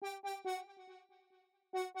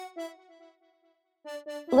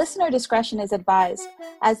Listener discretion is advised,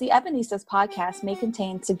 as the Ebenistas podcast may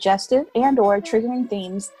contain suggestive and/or triggering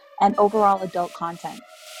themes and overall adult content.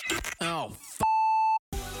 Oh,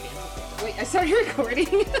 Wait, I started recording.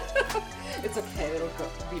 It's okay. It'll go.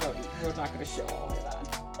 We're not going to show all of that.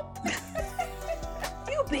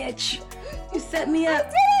 You bitch! You set me up.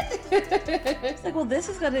 I did. It's like, well, this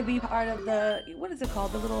is going to be part of the, what is it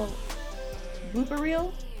called? The little blooper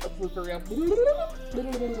reel? A blooper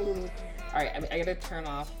reel. All right, I got to turn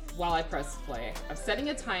off while I press play. I'm setting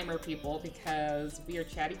a timer, people, because we are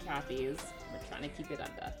chatty Cathy's. We're trying to keep it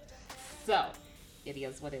under. So, it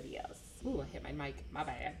is what it is. Ooh, I hit my mic. My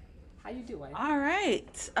bad. How you doing? All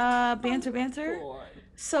right. Banter. Good.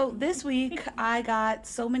 So this week I got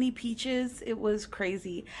so many peaches. It was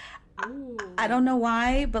crazy. I don't know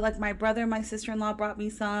why, but like my brother and my sister-in-law brought me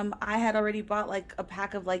some. I had already bought like a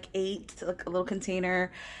pack of like 8, like a little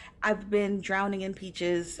container. I've been drowning in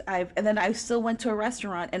peaches. And then I still went to a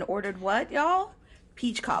restaurant and ordered what, y'all?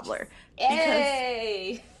 Peach cobbler.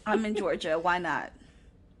 Hey! Because I'm in Georgia. Why not?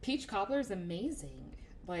 Peach cobbler is amazing.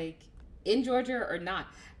 Like, in Georgia or not.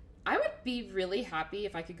 I would be really happy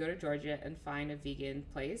if I could go to Georgia and find a vegan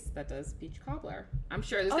place that does peach cobbler. I'm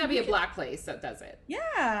sure there's got to be a black place that does it.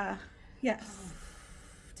 Yeah. Yes.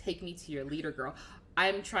 Take me to your leader, girl.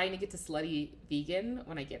 I'm trying to get to slutty vegan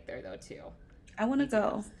when I get there, though, too. I want to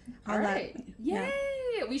go. All right. Yay!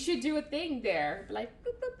 Yeah. We should do a thing there. Like,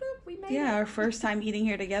 boop, boop, boop. We made it. Our first time eating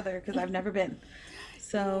here together because I've never been.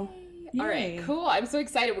 So... Yay. All right, cool. I'm so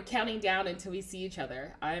excited. We're counting down until we see each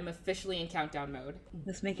other. I'm officially in countdown mode.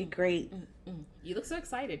 Let's make it great. You look so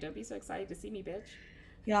excited. Don't be so excited to see me, bitch.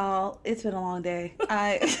 Y'all, it's been a long day.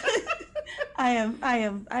 I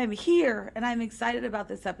am here and I'm excited about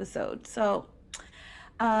this episode. So,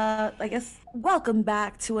 I guess welcome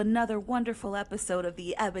back to another wonderful episode of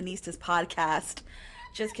the Ebenistas podcast.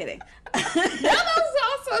 Just kidding. That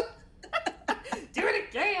was awesome. Do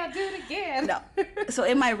it again. No. So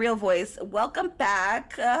in my real voice, welcome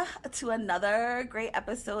back to another great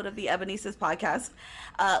episode of the Ebenistas podcast.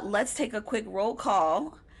 Let's take a quick roll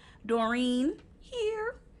call. Doreen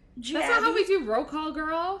here. Jabby. That's not how we do roll call,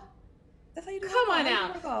 girl. That's how you do Come roll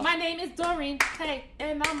on call. now. My name is Doreen. Hey,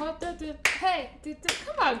 and I'm up to hey.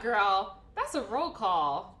 Come on, girl. That's a roll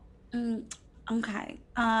call. Okay.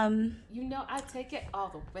 You know I take it all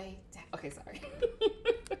the way down. Okay, sorry.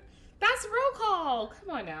 That's roll call. Come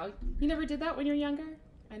on now. You never did that when you were younger?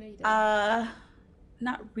 I know you did.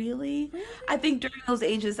 Not really. I think during those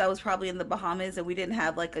ages I was probably in the Bahamas and we didn't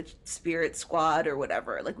have like a spirit squad or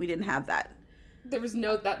whatever. Like we didn't have that. There was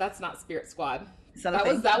no that's not Spirit Squad. That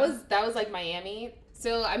was like Miami.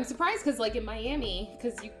 So I'm surprised because like in Miami,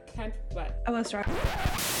 because you can't what? I was trying.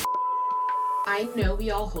 I know we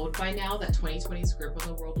all hold by now that 2020's grip on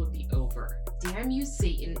the world would be over. Damn you,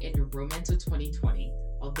 Satan, and your romance of 2020.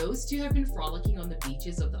 While those two have been frolicking on the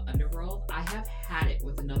beaches of the underworld, I have had it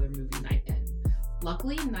with another movie night in.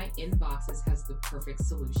 Luckily, Night In Boxes has the perfect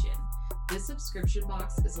solution. This subscription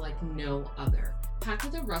box is like no other. Packed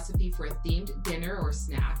with a recipe for a themed dinner or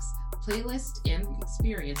snacks, playlist, and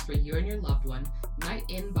experience for you and your loved one, Night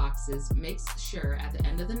In Boxes makes sure at the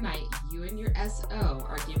end of the night you and your SO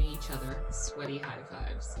are giving each other sweaty high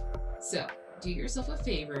fives. So, do yourself a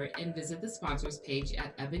favor and visit the sponsors page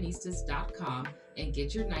at ebenistas.com and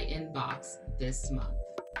get your Night In box this month.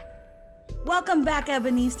 Welcome back,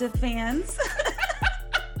 Ebenista fans.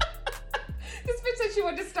 This bitch said she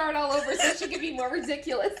wanted to start all over so she could be more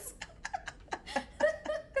ridiculous.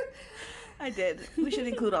 I did. We should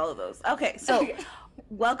include all of those. Okay, so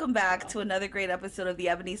welcome back to another great episode of the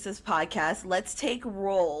Ebenistas podcast. Let's take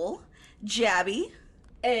roll. Jabby.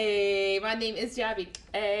 Hey, my name is Jabby.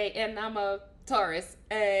 Hey, and I'm a Taurus.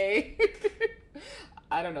 Hey.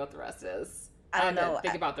 I don't know what the rest is. I don't know.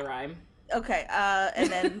 Think about the rhyme. Okay, and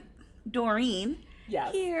then Doreen.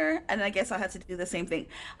 Yes. Here, and I guess I'll have to do the same thing.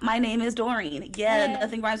 My name is Doreen. Yeah, Hey.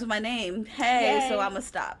 Nothing rhymes with my name. Hey, Yay. so I'm gonna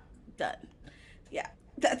stop. Done. Yeah,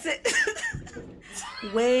 that's it.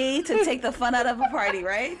 Way to take the fun out of a party,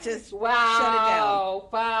 right? Just shut it down.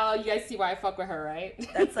 Wow, you guys see why I fuck with her, right?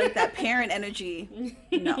 That's like that parent energy.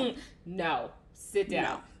 No. No. Sit down.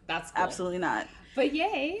 No. That's cool. Absolutely not. But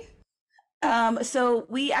yay. So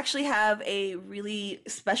we actually have a really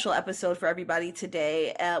special episode for everybody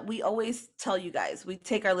today. We always tell you guys, we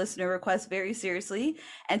take our listener requests very seriously.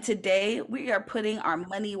 And today we are putting our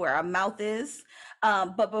money where our mouth is.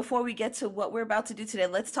 But before we get to what we're about to do today,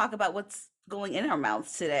 let's talk about what's going in our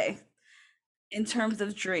mouths today in terms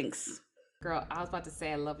of drinks. Girl, I was about to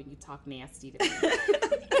say I love when you talk nasty to me.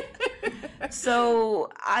 So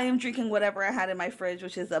I am drinking whatever I had in my fridge,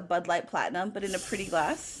 which is a Bud Light Platinum, but in a pretty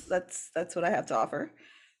glass. That's what I have to offer.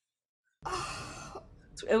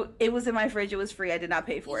 It was in my fridge. It was free. I did not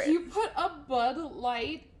pay for it. You put a Bud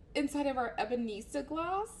Light inside of our Ebenezer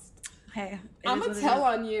glass? Hey, I'm gonna tell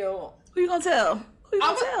on you. Who you gonna tell? Who you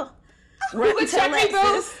gonna tell? Who gonna check me,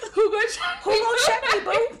 boo? Who gonna check me,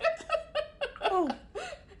 boo? Oh,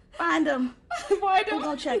 find them. Why Who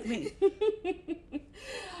gonna check me?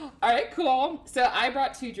 All right, cool. So I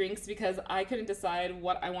brought 2 drinks because I couldn't decide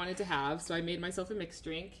what I wanted to have. So I made myself a mixed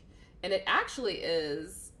drink, and it actually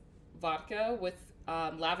is vodka with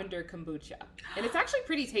lavender kombucha, and it's actually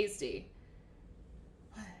pretty tasty.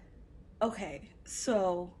 Okay,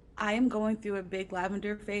 so I am going through a big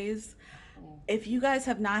lavender phase. If you guys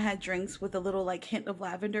have not had drinks with a little like hint of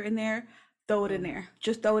lavender in there, throw it in there.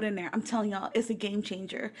 Just throw it in there. I'm telling y'all, it's a game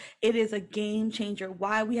changer. It is a game changer.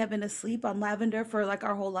 Why we have been asleep on lavender for like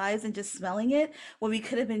our whole lives and just smelling it when we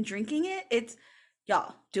could have been drinking it. It's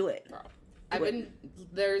y'all do it. Bro.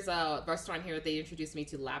 There's a restaurant here, they introduced me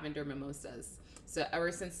to lavender mimosas. So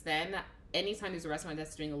ever since then, anytime there's a restaurant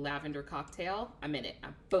that's doing a lavender cocktail, I'm in it.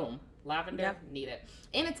 Boom. Lavender, need it.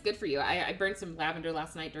 And it's good for you. I burned some lavender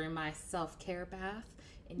last night during my self-care bath.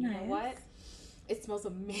 And you know what? It smells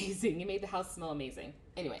amazing. It made the house smell amazing.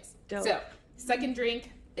 Anyways, dope. So second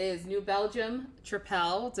drink is New Belgium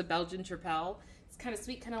Tripel. It's a Belgian Tripel. It's kind of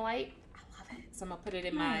sweet, kind of light. I love it. So I'm going to put it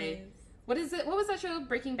in my... What is it? What was that show?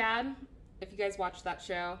 Breaking Bad? If you guys watched that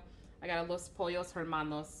show. I got a Los Pollos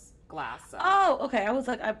Hermanos glass. So. Oh, okay. I was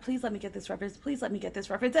like, please let me get this reference. Please let me get this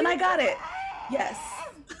reference. And I got it. Yes.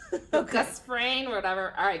 Okay. Best friend or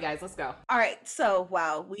whatever. All right, guys, let's go. All right. So,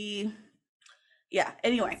 wow.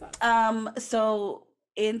 Anyway, so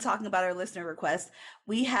in talking about our listener request,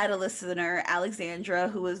 we had a listener, Alexandra,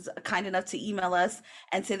 who was kind enough to email us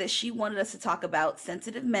and say that she wanted us to talk about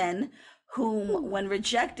sensitive men whom, when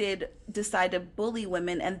rejected, decide to bully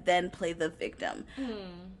women and then play the victim.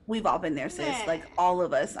 We've all been there, sis, like all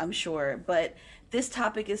of us, I'm sure. But this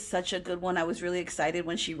topic is such a good one. I was really excited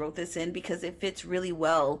when she wrote this in because it fits really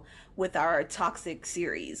well with our toxic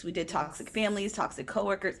series. We did toxic families, toxic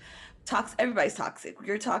coworkers, everybody's toxic.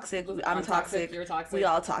 You're toxic, I'm toxic, you're toxic, we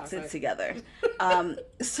all toxic together.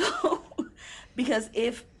 So because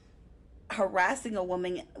if harassing a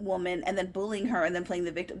woman and then bullying her and then playing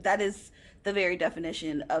the victim, that is the very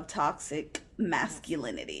definition of toxic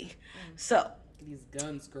masculinity. So these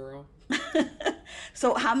guns, girl.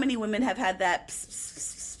 So how many women have had that pss, pss,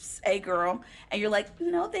 pss, pss, hey girl, and you're like,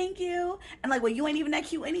 no thank you, and like, well, you ain't even that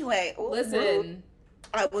cute anyway. Ooh, listen,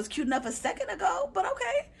 I was cute enough a second ago, but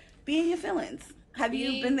okay, be in your feelings. Have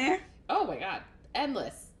you been there? Oh my god,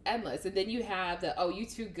 endless. And then you have the, oh, you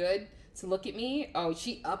too good to look at me. Oh,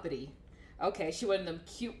 she uppity. Okay, she one of them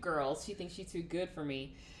cute girls. She thinks she's too good for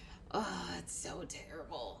me. Oh, it's so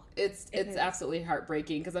terrible. It's absolutely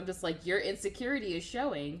heartbreaking because I'm just like, your insecurity is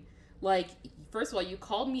showing. Like, first of all, you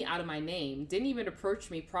called me out of my name, didn't even approach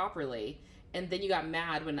me properly, and then you got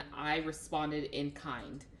mad when I responded in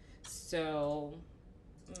kind. So...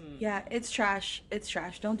 Yeah, it's trash. It's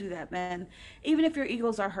trash. Don't do that, man. Even if your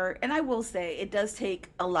egos are hurt. And I will say, it does take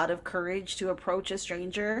a lot of courage to approach a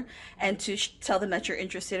stranger and to tell them that you're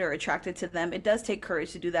interested or attracted to them. It does take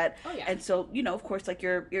courage to do that. Oh, yeah. And so, you know, of course, like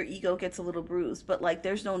your ego gets a little bruised, but like,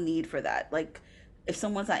 there's no need for that. Like, if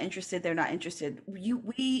someone's not interested, they're not interested.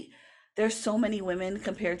 There's so many women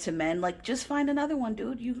compared to men. Like, just find another one,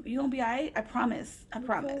 dude. You gonna be all right. I promise. I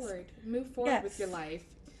promise. Move forward with your life.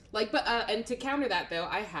 Like, but, and to counter that, though,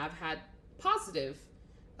 I have had positive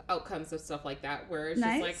outcomes of stuff like that, where it's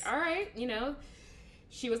just like, all right, you know,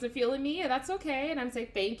 she wasn't feeling me, and that's okay. And I'm saying,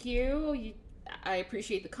 thank you. I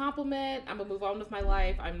appreciate the compliment. I'm going to move on with my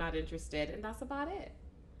life. I'm not interested. And that's about it,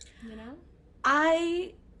 you know?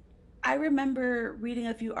 I remember reading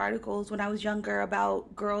a few articles when I was younger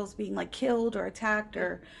about girls being, like, killed or attacked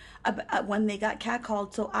or when they got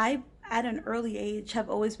catcalled. So I, at an early age, have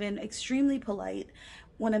always been extremely polite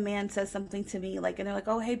when a man says something to me, like, and they're like,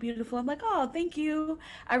 oh, hey, beautiful. I'm like, oh, thank you.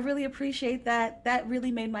 I really appreciate that. That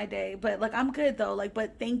really made my day. But like, I'm good though. Like,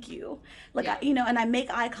 but thank you. Like, yeah. And I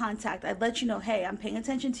make eye contact. I let you know, hey, I'm paying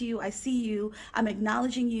attention to you. I see you. I'm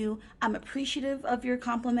acknowledging you. I'm appreciative of your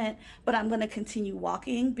compliment, but I'm going to continue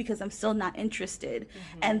walking because I'm still not interested.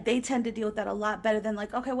 Mm-hmm. And they tend to deal with that a lot better than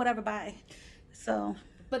like, okay, whatever, bye. So.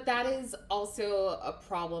 But that is also a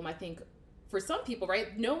problem, I think, for some people,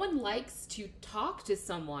 right? No one likes to talk to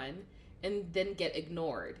someone and then get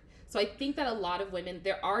ignored. So I think that a lot of women,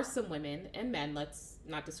 there are some women and men, let's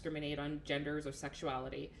not discriminate on genders or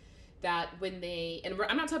sexuality, that when they, and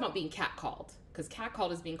I'm not talking about being catcalled, because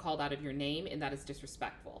catcalled is being called out of your name and that is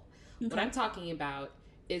disrespectful. Okay. What I'm talking about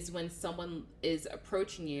is when someone is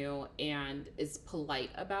approaching you and is polite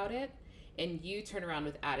about it and you turn around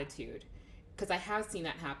with attitude, because I have seen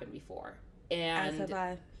that happen before. As And have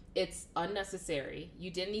I. it's unnecessary.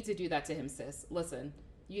 You didn't need to do that to him, sis. Listen,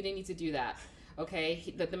 you didn't need to do that.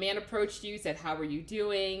 Okay? The man approached you, said, "How are you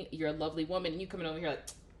doing? You're a lovely woman." And you coming over here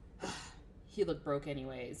like, he looked broke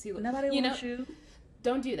anyways. Nobody wants you.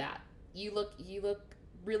 Don't do that. You look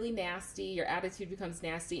really nasty. Your attitude becomes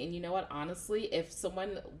nasty. And you know what? Honestly, if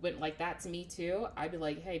someone went like that to me too, I'd be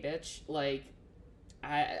like, "Hey, bitch, like,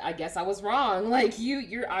 I guess I was wrong. Like,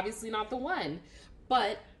 you're obviously not the one."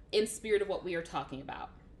 But in spirit of what we are talking about,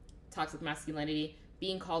 toxic masculinity,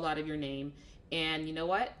 being called out of your name, and you know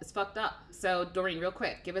what? It's fucked up. So, Doreen, real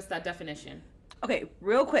quick, give us that definition. Okay,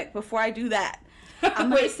 real quick, before I do that, I'm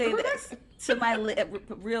going to say this to my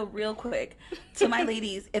real quick to my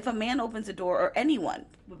ladies. If a man opens a door, or anyone,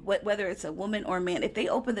 whether it's a woman or a man, if they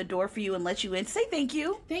open the door for you and let you in, say thank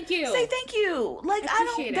you. Thank you. Say thank you. Like,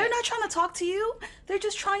 they're not trying to talk to you. They're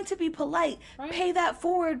just trying to be polite. Right. Pay that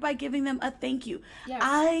forward by giving them a thank you. Yes.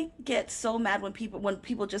 I get so mad when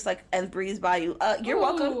people just like and breeze by you. You're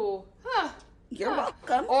welcome. You're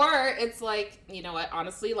welcome. Or it's like, you know what,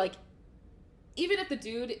 honestly, like, even if the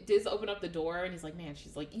dude does open up the door and he's like, man,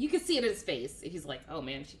 she's like, you can see it in his face. He's like, oh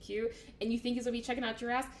man, she's cute. And you think he's going to be checking out your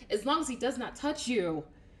ass. As long as he does not touch you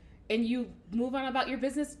and you move on about your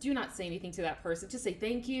business, do not say anything to that person. Just say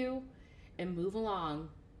thank you and move along.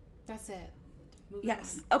 That's it.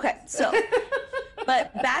 Yes. Okay. So,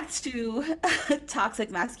 but back to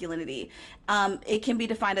toxic masculinity. It can be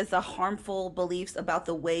defined as the harmful beliefs about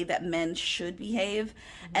the way that men should behave.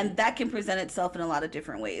 Mm-hmm. And that can present itself in a lot of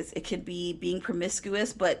different ways. It can be being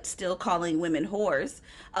promiscuous, but still calling women whores.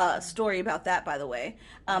 Story about that, by the way.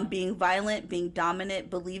 Being violent, being dominant,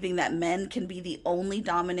 believing that men can be the only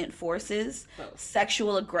dominant forces.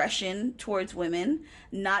 Sexual aggression towards women,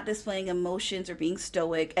 not displaying emotions or being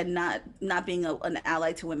stoic, and not being an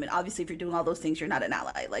ally to women. Obviously, if you're doing all those things, you're not an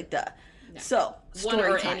ally. Like, duh. No. So, one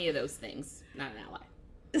or any of those things, not an ally.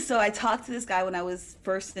 So I talked to this guy when I was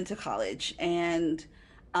first into college, and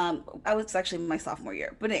I was actually my sophomore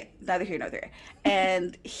year, but neither here nor there.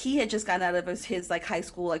 And he had just gotten out of his like high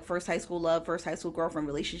school, like first high school love, first high school girlfriend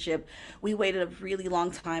relationship. We waited a really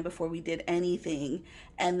long time before we did anything.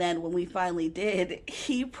 And then when we finally did,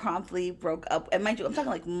 he promptly broke up. And mind you, I'm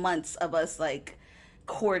talking like months of us like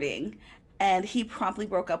courting. And he promptly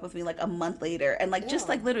broke up with me like a month later. And like, just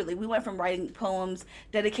like literally, we went from writing poems,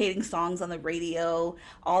 dedicating songs on the radio,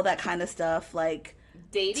 all that kind of stuff, like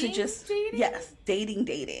dating, to just, yes,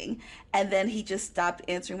 dating. And then he just stopped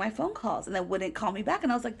answering my phone calls and then wouldn't call me back.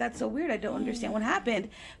 And I was like, that's so weird. I don't understand what happened.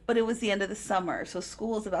 But it was the end of the summer. So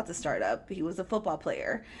school is about to start up. He was a football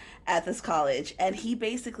player at this college. And he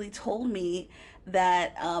basically told me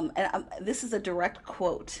that, this is a direct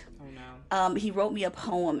quote. Oh no. He wrote me a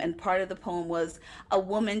poem, and part of the poem was, a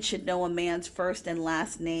woman should know a man's first and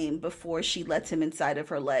last name before she lets him inside of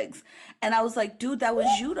her legs. And I was like, dude, that was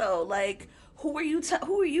you though. Like, who are you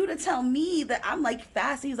to tell me that I'm like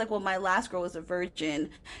fast? He's like, well, my last girl was a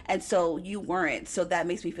virgin, and so you weren't. So that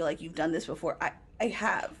makes me feel like you've done this before. I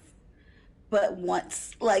have, but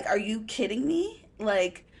once. Like, are you kidding me?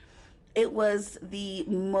 Like, it was the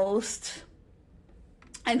most.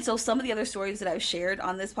 And so some of the other stories that I've shared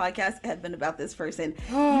on this podcast have been about this person.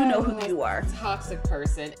 You know who you are. Toxic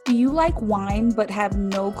person. Do you like wine but have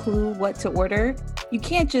no clue what to order? You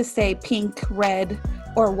can't just say pink, red,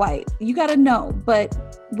 or white. You gotta know, but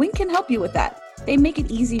Wink can help you with that. They make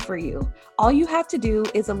it easy for you. All you have to do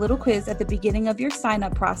is a little quiz at the beginning of your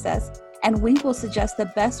sign-up process, and Wink will suggest the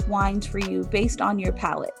best wines for you based on your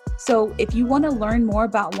palate. So if you want to learn more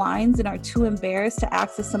about wines and are too embarrassed to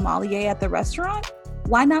ask the sommelier at the restaurant,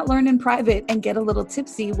 why not learn in private and get a little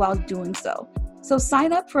tipsy while doing so? So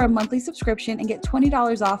sign up for a monthly subscription and get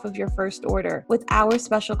 $20 off of your first order with our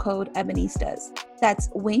special code Ebenistas. That's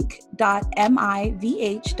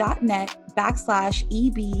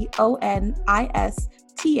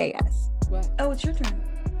wink.mivh.net/EBONISTAS. What? Oh, it's your turn.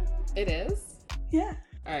 It is? Yeah.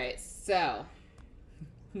 All right, so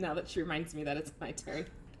now that she reminds me that it's my turn.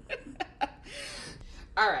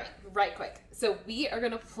 All right, right quick. So we are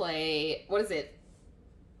going to play, what is it?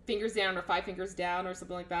 Fingers down or 5 fingers down or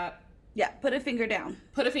something like that? Yeah, put a finger down.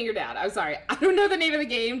 Put a finger down. I'm sorry. I don't know the name of the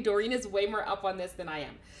game. Doreen is way more up on this than I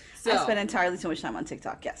am. So I spend entirely too much time on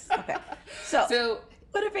TikTok. Yes. Okay. So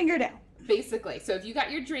put a finger down. Basically. So if you got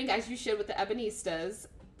your drink, as you should with the Ebenistas,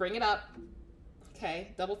 bring it up.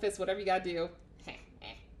 Okay. Double fist, whatever you got to do.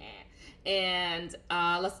 And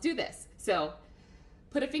let's do this. So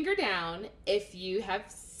put a finger down if you have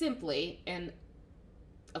simply, and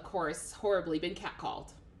of course, horribly been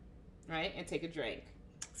catcalled. Right? And take a drink.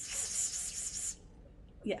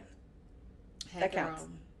 Yeah. That counts.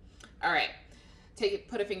 All right.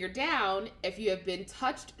 Put a finger down if you have been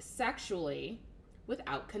touched sexually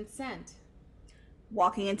without consent.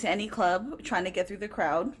 Walking into any club, trying to get through the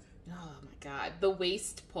crowd. Oh my god, the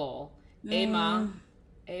waist pull. Ama,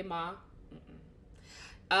 Mm. Ama.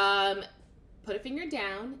 Um, put a finger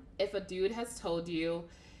down if a dude has told you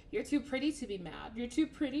you're too pretty to be mad. You're too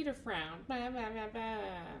pretty to frown. Blah, blah, blah, blah.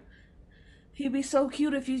 He'd be so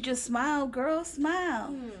cute if you just smile, girl,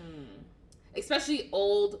 smile. Especially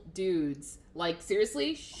old dudes. Like,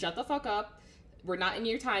 seriously, shut the fuck up. We're not in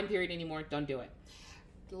your time period anymore. Don't do it.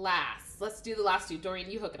 Let's do the last two.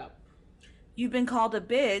 Dorian, you hook it up. You've been called a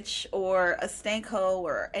bitch or a stank hoe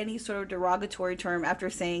or any sort of derogatory term after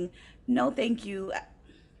saying no, thank you.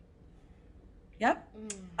 Yep.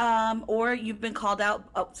 Or you've been called out.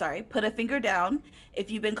 Oh, sorry. Put a finger down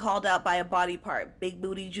if you've been called out by a body part. Big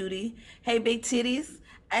booty Judy. Hey, big titties.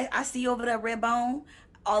 I see you over that red bone.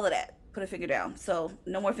 All of that. Put a finger down. So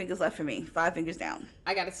no more fingers left for me. 5 fingers down.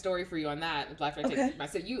 I got a story for you on that after I Okay. take my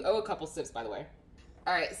sip. You owe a couple sips, by the way.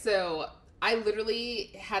 All right, so I literally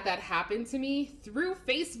had that happen to me through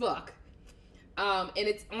Facebook. And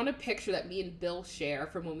it's on a picture that me and Bill share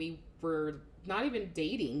from when we were not even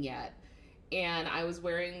dating yet. And I was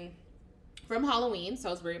wearing, from Halloween, so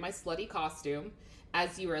I was wearing my slutty costume,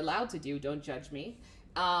 as you are allowed to do, don't judge me.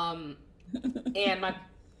 And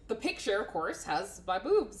the picture, of course, has my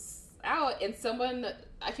boobs out. And someone,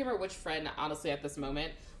 I can't remember which friend, honestly, at this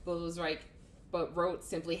moment, but it was like, but wrote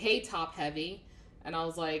simply, "Hey, top heavy." And I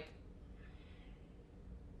was like,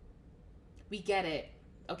 we get it,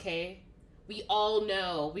 okay? We've all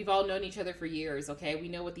known each other for years, okay? We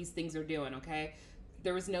know what these things are doing, okay?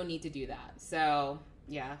 There was no need to do that. So,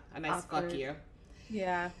 yeah, a nice Awkward. fuck you.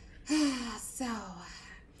 Yeah. So,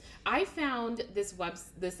 I found this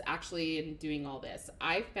actually in doing all this,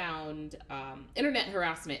 I found internet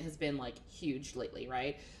harassment has been like huge lately,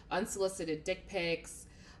 right? Unsolicited dick pics,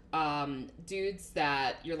 dudes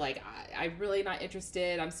that you're like, I'm really not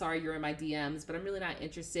interested. I'm sorry you're in my DMs, but I'm really not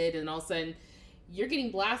interested. And all of a sudden, you're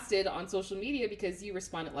getting blasted on social media because you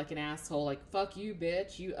responded like an asshole, like, fuck you,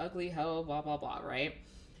 bitch, you ugly hoe, blah, blah, blah, right?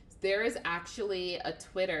 There is actually a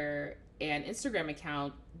Twitter and Instagram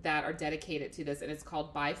account that are dedicated to this, and it's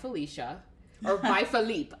called By Felicia, or By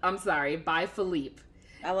Philippe. I'm sorry, By Philippe.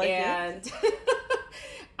 I like it. And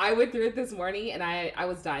I went through it this morning, and I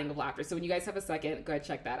was dying of laughter. So when you guys have a second, go ahead,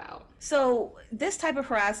 check that out. So this type of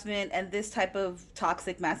harassment and this type of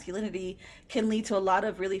toxic masculinity can lead to a lot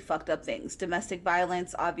of really fucked up things. Domestic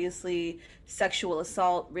violence, obviously, sexual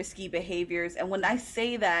assault, risky behaviors. And when I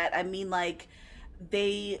say that, I mean like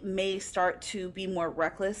they may start to be more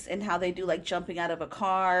reckless in how they do, like jumping out of a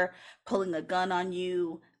car, pulling a gun on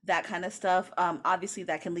you, that kind of stuff. Obviously,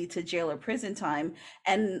 that can lead to jail or prison time,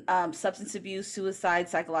 and substance abuse, suicide,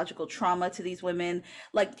 psychological trauma to these women.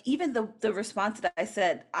 Like even the response that I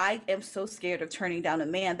said, I am so scared of turning down a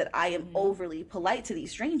man that I am overly polite to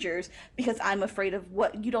these strangers because I'm afraid of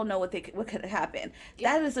what you don't know what could happen.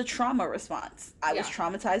 Yeah. That is a trauma response. I was Yeah.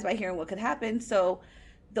 traumatized by hearing what could happen. So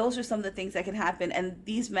those are some of the things that can happen, and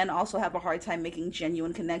these men also have a hard time making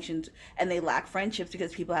genuine connections, and they lack friendships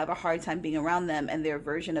because people have a hard time being around them and their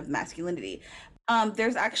version of masculinity.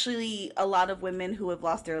 There's actually a lot of women who have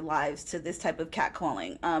lost their lives to this type of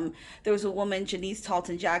catcalling. There was a woman, Janice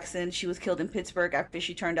Talton Jackson. She was killed in Pittsburgh after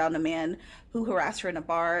she turned down a man who harassed her in a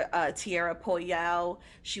bar. Tierra Poyao,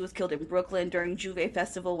 she was killed in Brooklyn during Juve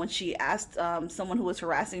Festival when she asked someone who was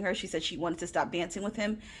harassing her. She said she wanted to stop dancing with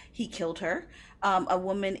him. He killed her. A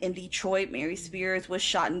woman in Detroit, Mary Spears, was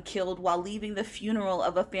shot and killed while leaving the funeral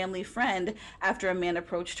of a family friend after a man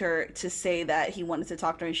approached her to say that he wanted to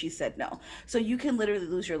talk to her and she said no. So you can literally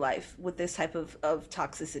lose your life with this type of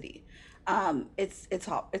toxicity.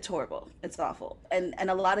 It's horrible. It's awful. And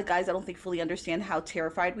a lot of guys I don't think fully understand how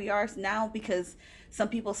terrified we are now because some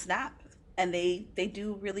people snap and they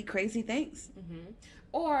do really crazy things.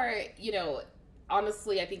 Or,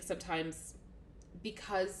 honestly, I think sometimes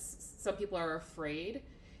because some people are afraid,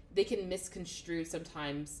 they can misconstrue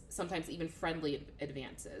sometimes even friendly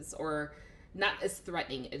advances or not as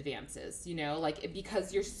threatening advances, like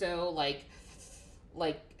because you're so like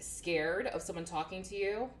scared of someone talking to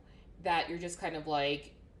you that you're just kind of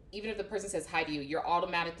like, even if the person says hi to you, you're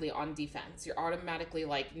automatically on defense. You're automatically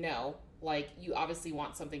like, no, like you obviously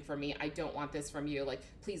want something from me. I don't want this from you. Like,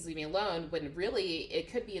 please leave me alone. When really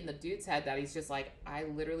it could be in the dude's head that he's just like, I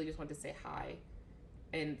literally just want to say hi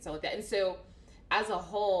and stuff like that. And so as a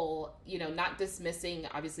whole, not dismissing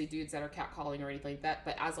obviously dudes that are catcalling or anything like that,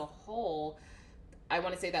 but as a whole, I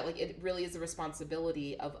want to say that like it really is a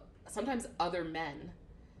responsibility of sometimes other men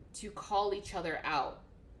to call each other out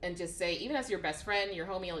and just say, even as your best friend, your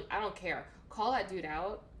homie, like, I don't care, call that dude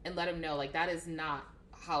out and let him know like that is not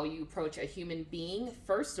how you approach a human being.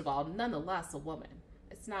 First of all, nonetheless, a woman.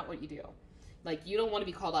 It's not what you do. Like you don't want to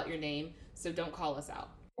be called out your name, so don't call us out.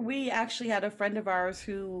 We actually had a friend of ours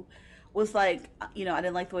who was like, I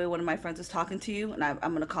didn't like the way one of my friends was talking to you, and I'm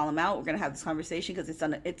going to call him out. We're going to have this conversation because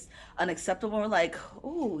it's unacceptable. We're like,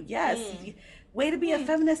 oh yes, way to be a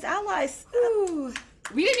feminist ally. Ooh.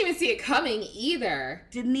 We didn't even see it coming either.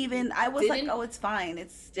 Didn't even. I was like, oh, it's fine.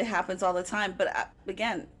 It happens all the time. But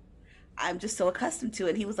again, I'm just so accustomed to it.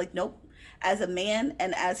 And he was like, nope. As a man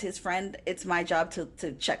and as his friend, it's my job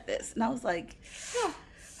to check this. And I was like,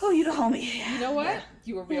 oh, you the homie. You know what? Yeah.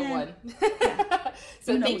 You a real one. Yeah.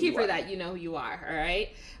 So thank you for that. You know who you are. All right.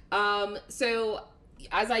 So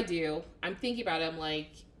as I do, I'm thinking about it. I'm like,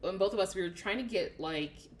 when both of us, we were trying to get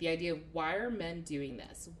like the idea of why are men doing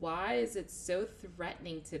this? Why is it so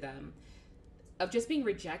threatening to them of just being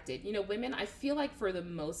rejected? You know, women, I feel like for the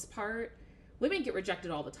most part, women get rejected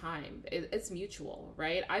all the time. It's mutual,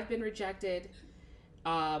 right? I've been rejected.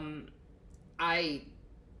 I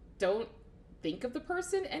don't think of the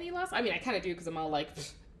person any less. I mean, I kind of do because I'm all like,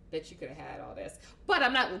 bitch, you could have had all this. But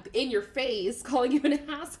I'm not in your face calling you an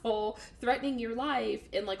asshole, threatening your life,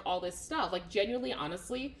 and like all this stuff. Like genuinely,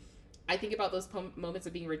 honestly, I think about those moments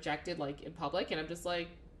of being rejected like in public, and I'm just like,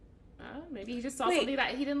 maybe he just saw something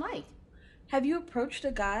that he didn't like. Have you approached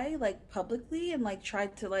a guy like publicly and like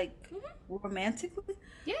tried to like romantically?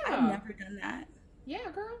 Yeah. I've never done that.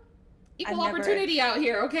 Yeah, girl. Equal opportunity out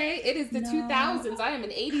here, okay? It is the 2000s. I am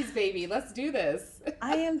an 80s baby. Let's do this.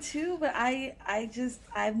 I am too, but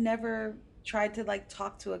I've never tried to like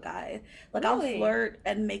talk to a guy. Like really? I'll flirt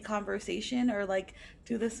and make conversation or like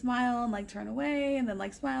do the smile and like turn away and then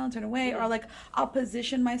like smile and turn away or like I'll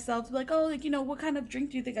position myself to be like, oh, like, what kind of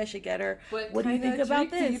drink do you think I should get? Or what do you think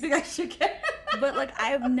about this? Do you think I should get? But like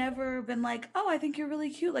I've never been like, oh, I think you're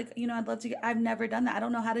really cute. Like, I'd love to get. I've never done that. I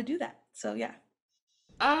don't know how to do that. So yeah.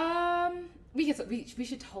 We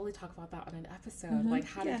should totally talk about that on an episode, like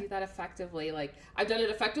how to do that effectively. Like I've done it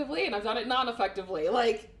effectively and I've done it non-effectively.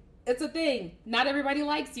 Like it's a thing. Not everybody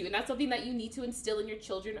likes you, and that's something that you need to instill in your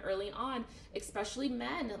children early on, especially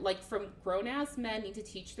men. Like from grown-ass men need to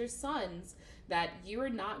teach their sons that you are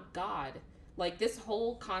not God. Like this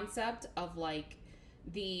whole concept of like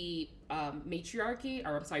the patriarchy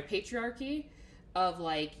of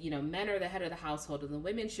like, men are the head of the household and the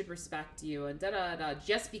women should respect you and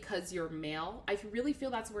just because you're male. I really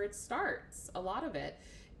feel that's where it starts. A lot of it.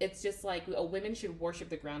 It's just like women should worship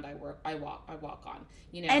the ground I walk on.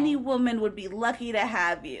 Any woman would be lucky to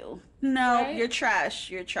have you. No, right? You're trash.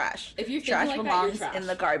 You're trash. If you trash like belongs that, in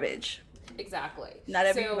the garbage. Exactly. Not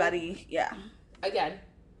everybody. Yeah. Again,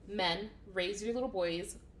 men, raise your little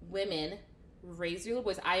boys. Women, raise your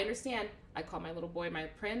little boys. I understand. I call my little boy my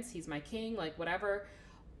prince. He's my king, like whatever.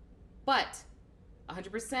 But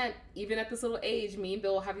 100%, even at this little age, me and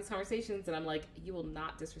Bill will have these conversations and I'm like, you will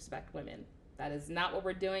not disrespect women. That is not what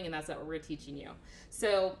we're doing and that's not what we're teaching you.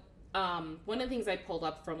 So one of the things I pulled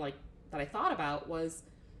up from like that I thought about was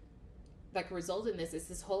that could result in this is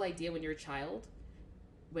this whole idea when you're a child,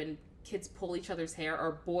 when kids pull each other's hair,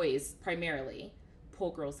 or boys primarily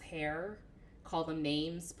pull girls' hair, call them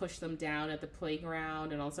names, push them down at the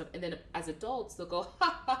playground and all stuff. And then as adults, they'll go,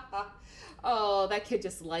 ha, ha, ha. Oh, that kid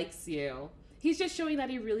just likes you. He's just showing that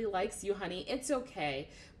he really likes you, honey. It's okay.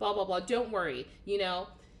 Blah, blah, blah. Don't worry.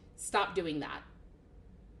 Stop doing that.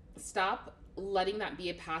 Stop letting that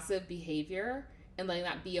be a passive behavior and letting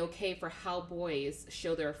that be okay for how boys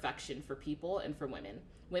show their affection for people and for women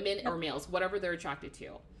or males, whatever they're attracted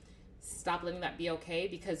to. Stop letting that be okay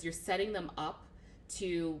because you're setting them up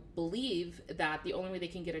to believe that the only way they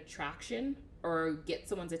can get attraction or get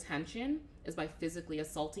someone's attention is by physically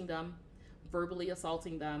assaulting them, verbally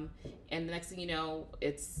assaulting them, and the next thing you know,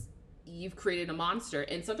 you've created a monster.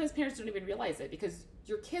 And sometimes parents don't even realize it because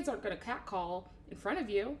your kids aren't going to catcall in front of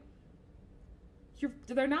you.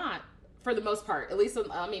 They're not, for the most part. At least,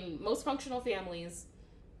 most functional families,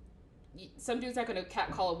 some dude's not going to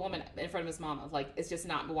catcall a woman in front of his mama. Like, it's just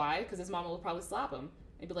not. Why? Because his mama will probably slap him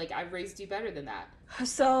and be like, I raised you better than that.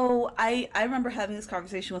 So I remember having this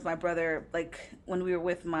conversation with my brother, like when we were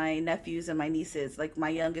with my nephews and my nieces. Like my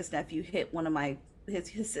youngest nephew hit one of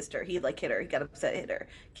his sister. He like hit her. He got upset, hit her.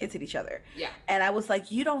 Kids hit each other. Yeah. And I was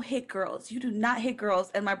like, you don't hit girls. You do not hit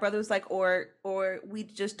girls. And my brother was like, or we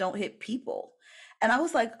just don't hit people. And I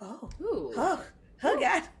was like, oh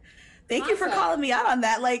God. Thank you for calling me out on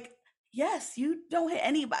that. Like, yes, you don't hit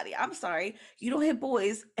anybody. I'm sorry. You don't hit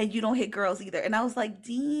boys and you don't hit girls either. And I was like,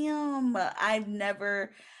 damn, I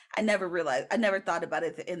never realized, I never thought about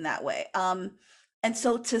it in that way. And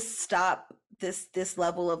so to stop this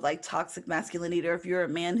level of like toxic masculinity, or if you're a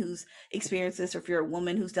man who's experienced this, or if you're a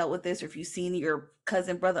woman who's dealt with this, or if you've seen your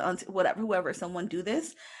cousin, brother, aunt, whatever, whoever, someone do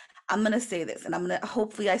this, I'm gonna say this, and I'm gonna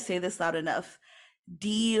hopefully I say this loud enough.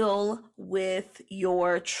 Deal with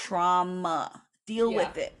your trauma. Deal Yeah.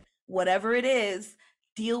 with it. Whatever it is,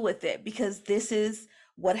 deal with it, because this is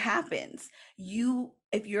what happens.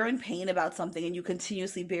 If you're in pain about something and you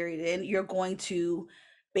continuously bury it in, you're going to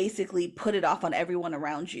basically put it off on everyone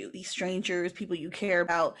around you, these strangers, people you care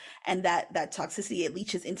about, and that toxicity, it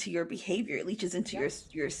leaches into your behavior, it leaches into Yep.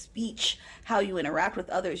 your speech, how you interact with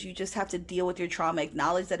others. You just have to deal with your trauma,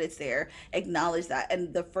 acknowledge that it's there, acknowledge that.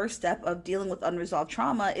 And the first step of dealing with unresolved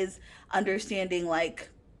trauma is understanding, like,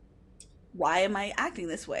 why am I acting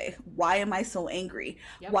this way? Why am I so angry?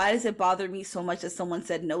 Yep. Why does it bother me so much that someone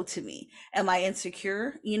said no to me? Am I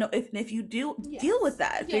insecure? If you do, deal with Yes.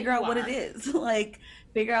 that. Yeah, Figure you out what it are. is. Like,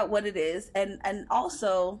 figure out what it is. And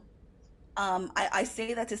also, I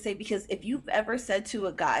say that to say, because if you've ever said to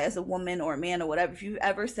a guy, as a woman or a man or whatever, if you've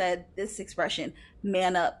ever said this expression,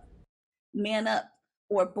 man up, man up,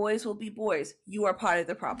 or boys will be boys, you are part of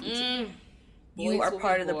the problem too. Mm, You boys are will be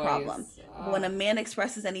part of the problem. boys. When a man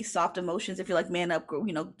expresses any soft emotions, if you're like, man up,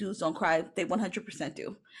 dudes don't cry, they 100%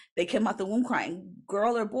 do. They come out the womb crying.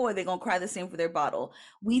 Girl or boy, they're going to cry the same for their bottle.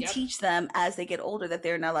 We Yep. teach them as they get older that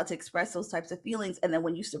they're not allowed to express those types of feelings. And then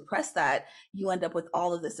when you suppress that, you end up with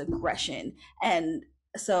all of this aggression. And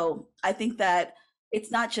so I think that it's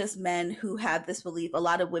not just men who have this belief. A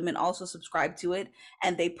lot of women also subscribe to it,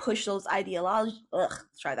 and they push those ideologies. Ugh,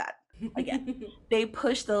 let's try that again. They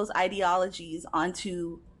push those ideologies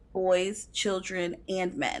onto boys, children,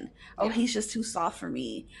 and men. Oh, Yeah. he's just too soft for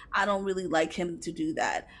me. I don't really like him to do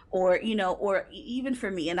that. Or even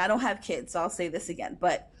for me, and I don't have kids, so I'll say this again,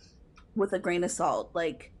 but with a grain of salt,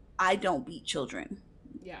 like, I don't beat children.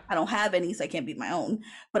 Yeah. I don't have any, so I can't beat my own,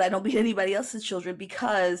 but I don't beat anybody else's children,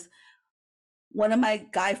 because one of my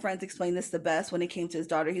guy friends explained this the best when it came to his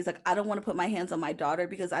daughter. He's like, I don't want to put my hands on my daughter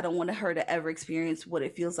because I don't want her to ever experience what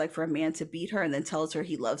it feels like for a man to beat her and then tells her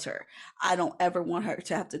he loves her. I don't ever want her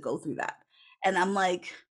to have to go through that. And I'm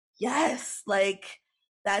like, yes, like,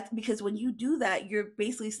 that's because when you do that, you're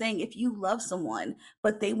basically saying, if you love someone,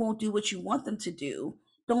 but they won't do what you want them to do,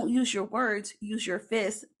 don't use your words, use your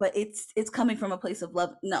fists, but it's coming from a place of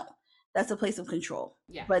love. No, that's a place of control.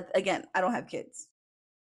 Yeah. But again, I don't have kids.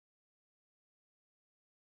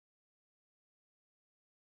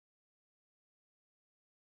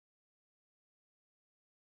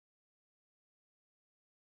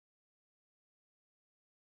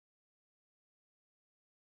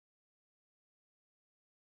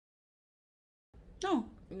 No.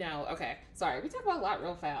 No. Okay. Sorry. We talk about a lot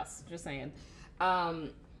real fast. Just saying.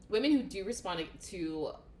 Um, women who do respond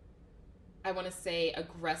to, I want to say,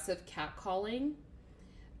 aggressive catcalling.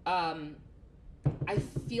 Um, I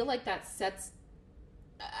feel like that sets.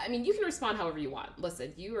 I mean, you can respond however you want.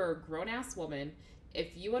 Listen, you are a grown ass woman.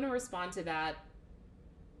 If you want to respond to that,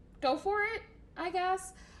 go for it, I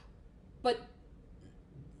guess. But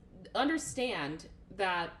understand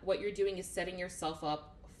that what you're doing is setting yourself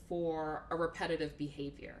up for a repetitive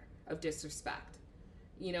behavior of disrespect.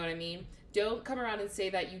 You know what I mean? Don't come around and say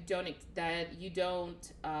that you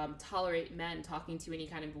don't tolerate men talking to you any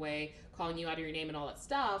kind of way, calling you out of your name and all that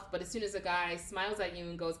stuff. But as soon as a guy smiles at you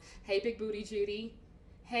and goes, "Hey, big booty Judy,"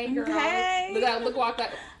 "Hey, girl," Hey. walk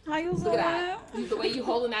that, How you look at that, the way you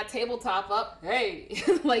holding that tabletop up, hey,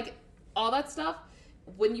 like all that stuff.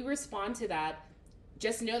 When you respond to that,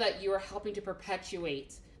 just know that you are helping to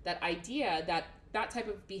perpetuate that idea that that type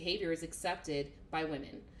of behavior is accepted by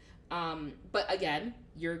women. But again,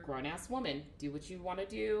 you're a grown ass woman. Do what you want to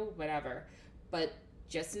do, whatever. But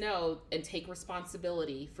just know and take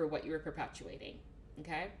responsibility for what you're perpetuating.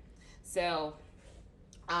 Okay? So,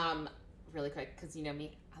 really quick, because you know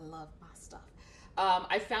me, I love my stuff.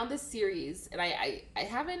 I found this series, and I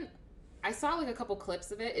haven't. I saw like a couple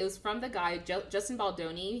clips of it. It was from the guy Justin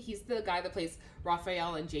Baldoni. He's the guy that plays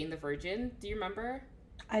Raphael and Jane the Virgin. Do you remember?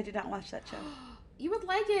 I did not watch that show. You would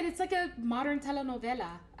like it. It's like a modern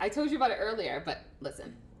telenovela. I told you about it earlier, but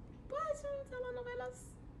listen. What?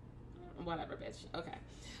 Telenovelas? Whatever, bitch. Okay.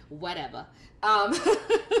 Whatever.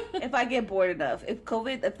 If I get bored enough, if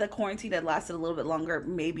the quarantine had lasted a little bit longer,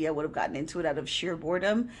 maybe I would have gotten into it out of sheer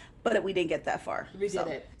boredom, but we didn't get that far. We did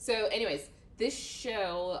it. So anyways, this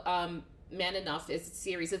show, Man Enough, is a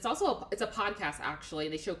series. It's also it's a podcast, actually,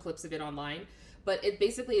 and they show clips of it online. But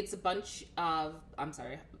it's a bunch of,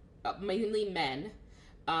 mainly men,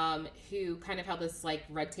 who kind of have this like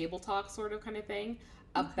red table talk sort of kind of thing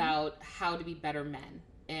about how to be better men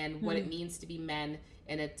and what it means to be men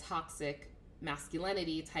in a toxic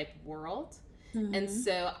masculinity type world. And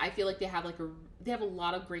so I feel like they have a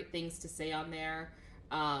lot of great things to say on there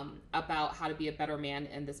about how to be a better man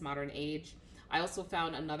in this modern age. I also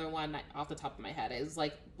found another one off the top of my head. It was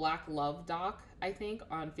like Black Love Doc, I think,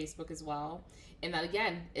 on Facebook as well. And that,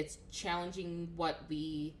 again, it's challenging what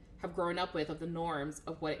we have grown up with of the norms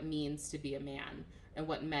of what it means to be a man and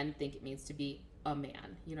what men think it means to be a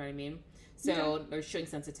man. You know what I mean? So they're showing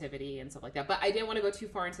sensitivity and stuff like that. But I didn't want to go too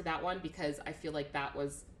far into that one because I feel like that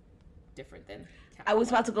was different than I was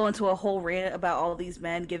about to go into a whole rant about all these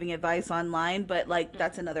men giving advice online, but like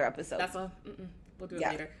that's another episode. We'll do it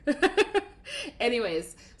later.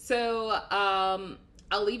 Anyways, so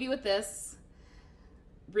I'll leave you with this.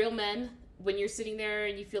 Real men, when you're sitting there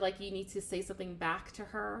and you feel like you need to say something back to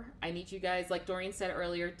her, I need you guys, like Doreen said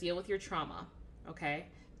earlier, deal with your trauma, okay?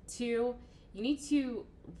 2, you need to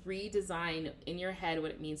redesign in your head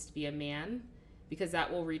what it means to be a man, because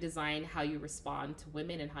that will redesign how you respond to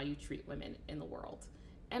women and how you treat women in the world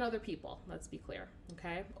and other people. Let's be clear,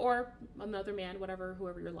 okay? Or another man,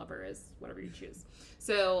 whoever your lover is, whatever you choose.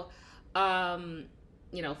 So,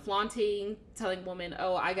 flaunting, telling women,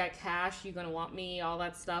 oh, I got cash, you gonna want me, all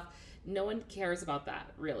that stuff. No one cares about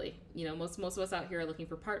that, really. Most of us out here are looking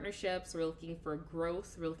for partnerships. We're looking for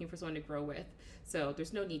growth. We're looking for someone to grow with. So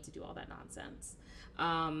there's no need to do all that nonsense.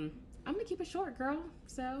 I'm gonna keep it short, girl.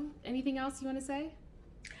 So anything else you want to say?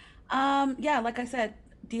 Yeah, like I said,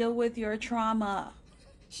 deal with your trauma.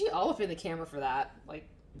 She all up in the camera for that.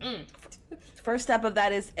 First step of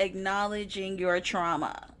that is acknowledging your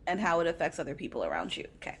trauma and how it affects other people around you.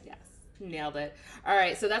 Okay. Yes. Nailed it. All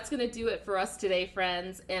right, so that's going to do it for us today,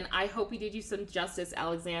 friends. And I hope we did you some justice,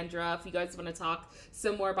 Alexandra. If you guys want to talk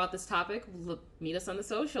some more about this topic, meet us on the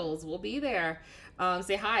socials. We'll be there.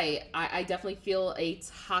 Say hi. I definitely feel a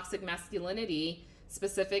toxic masculinity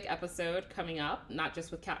specific episode coming up, not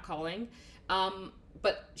just with catcalling.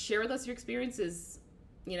 But share with us your experiences.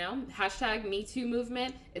 Hashtag Me Too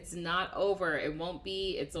movement. It's not over. It won't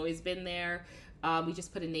be. It's always been there. We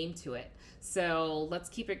just put a name to it. So let's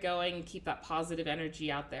keep it going and keep that positive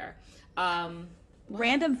energy out there.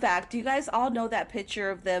 Random fact, do you guys all know that picture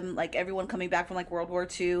of them, like everyone coming back from like World War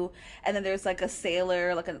II, and then there's like a sailor,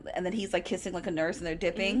 and then he's like kissing like a nurse and they're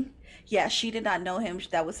dipping? Mm-hmm. Yeah, she did not know him.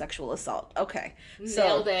 That was sexual assault. Okay.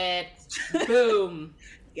 Nailed it. Boom.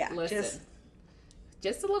 Yeah. Listen,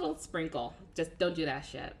 just a little sprinkle. Just don't do that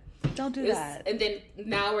shit. Don't do that. And then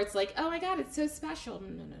now where it's like, oh my God, it's so special.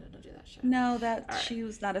 No, don't do that shit. No, she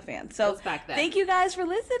was not a fan. So back then. Thank you guys for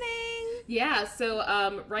listening. Yeah.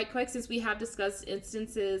 So right quick, since we have discussed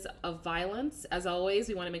instances of violence, as always,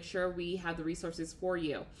 we want to make sure we have the resources for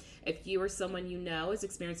you. If you or someone you know is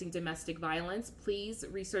experiencing domestic violence, please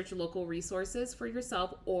research local resources for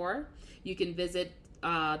yourself, or you can visit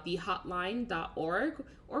thehotline.org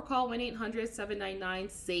or call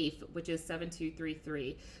 1-800-799-SAFE, which is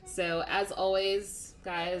 7233. So as always,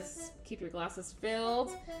 guys, keep your glasses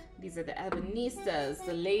filled. These are the Ebonistas,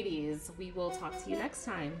 the ladies. We will talk to you next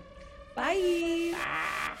time. Bye.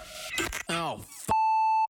 Oh,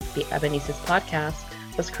 The Ebonistas podcast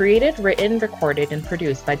was created, written, recorded, and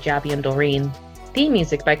produced by Jabby and Doreen. Theme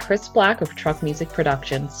music by Chris Black of Truck Music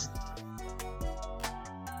Productions.